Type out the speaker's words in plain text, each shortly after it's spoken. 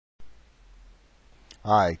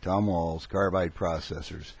Hi, Tom Walls, Carbide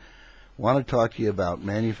Processors. Want to talk to you about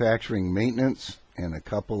manufacturing maintenance and a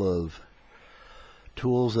couple of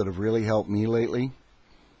tools that have really helped me lately.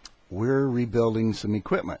 We're rebuilding some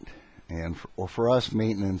equipment, and for us,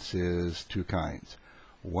 maintenance is two kinds.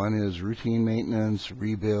 One is routine maintenance,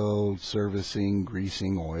 rebuild, servicing,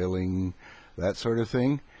 greasing, oiling, that sort of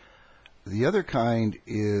thing. The other kind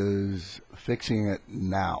is fixing it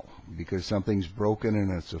now because something's broken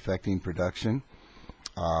and it's affecting production.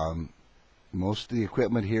 Most of the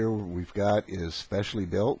equipment here we've got is specially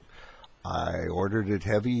built. I ordered it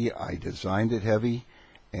heavy, I designed it heavy,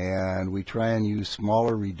 and we try and use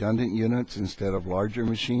smaller redundant units instead of larger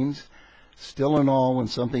machines. Still in all, when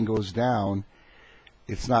something goes down,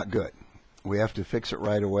 it's not good. We have to fix it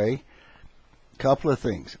right away. Couple of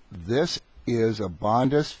things. This is a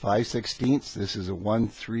Bondhus 5/16. This is a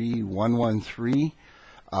 13113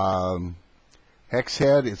 hex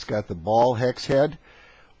head. It's got the ball hex head.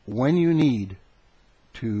 When you need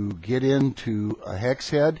to get into a hex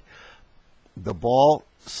head, the ball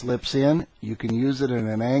slips in. You can use it at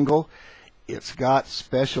an angle. It's got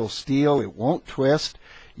special steel. It won't twist.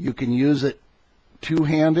 You can use it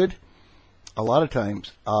two-handed. A lot of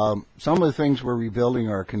times, some of the things we're rebuilding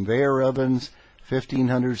are conveyor ovens,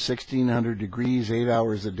 1500, 1600 degrees, 8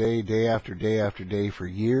 hours a day, day after day after day for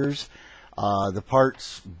years. The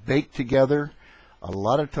parts bake together. A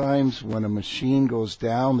lot of times when a machine goes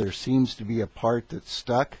down, there seems to be a part that's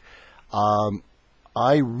stuck.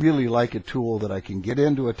 I really like a tool that I can get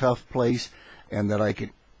into a tough place and that I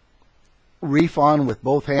can reef on with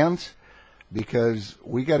both hands, because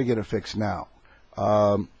we got to get it fixed now.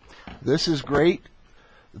 This is great.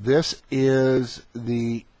 This is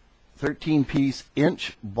the 13-piece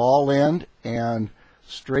inch ball end and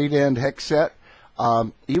straight end hex set.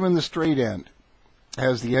 Even the straight end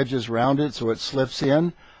has the edges rounded so it slips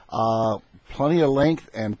in. Plenty of length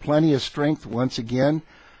and plenty of strength once again,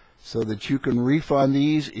 so that you can reef on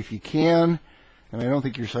these if you can. And I don't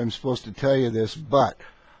think I'm supposed to tell you this, but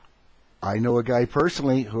I know a guy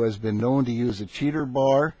personally who has been known to use a cheater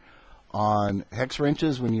bar on hex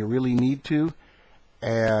wrenches when you really need to,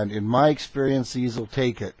 and in my experience these will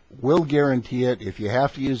take it. We'll guarantee it. If you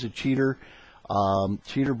have to use a cheater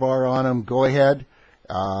bar on them, go ahead.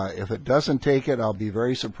 If it doesn't take it, I'll be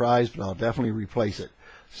very surprised, but I'll definitely replace it.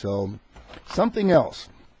 So, something else.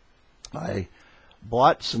 I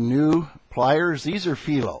bought some new pliers. These are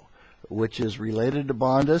Felo, which is related to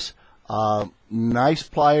Bondhus. Nice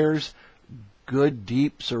pliers, good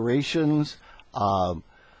deep serrations.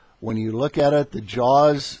 When you look at it, the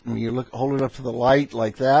jaws, when you hold it up to the light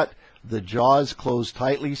like that, the jaws close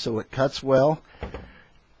tightly so it cuts well.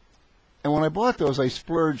 And when I bought those, I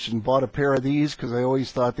splurged and bought a pair of these because I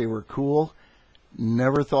always thought they were cool.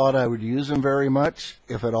 Never thought I would use them very much,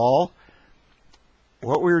 if at all.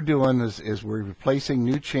 What we're doing is we're replacing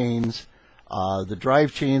new chains, the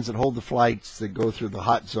drive chains that hold the flights that go through the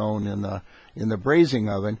hot zone in the brazing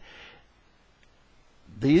oven.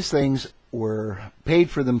 These things were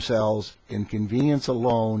paid for themselves in convenience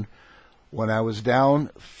alone when I was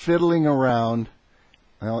down fiddling around,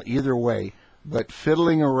 well, either way, but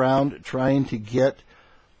fiddling around trying to get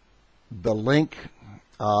the link,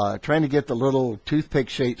 trying to get the little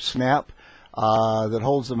toothpick-shaped snap that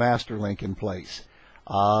holds the master link in place.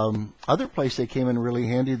 Other place they came in really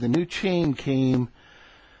handy. The new chain came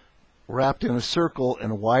wrapped in a circle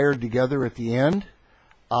and wired together at the end.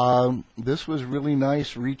 This was really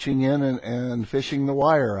nice, reaching in and fishing the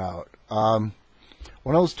wire out. One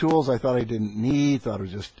of those tools I thought I didn't need, thought it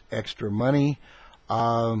was just extra money.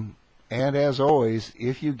 And as always,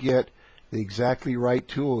 if you get the exactly right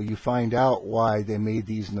tool, you find out why they made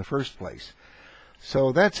these in the first place.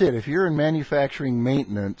 So that's it. If you're in manufacturing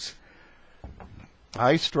maintenance,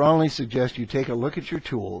 I strongly suggest you take a look at your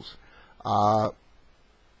tools.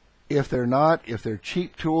 If they're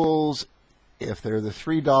cheap tools, if they're the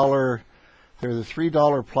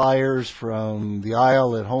 $3 pliers from the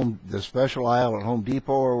aisle at home, the special aisle at Home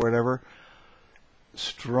Depot or whatever,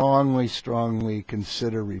 strongly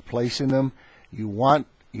consider replacing them. You want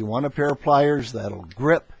a pair of pliers that'll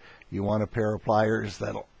grip. You want a pair of pliers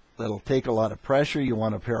that'll take a lot of pressure. You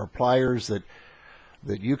want a pair of pliers that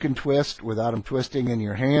you can twist without them twisting in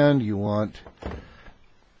your hand. You want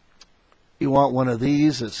one of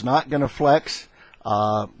these that's not going to flex,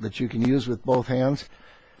 that you can use with both hands.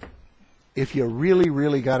 If you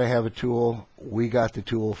really got to have a tool, we got the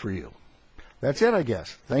tool for you. That's it, I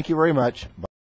guess. Thank you very much. Bye.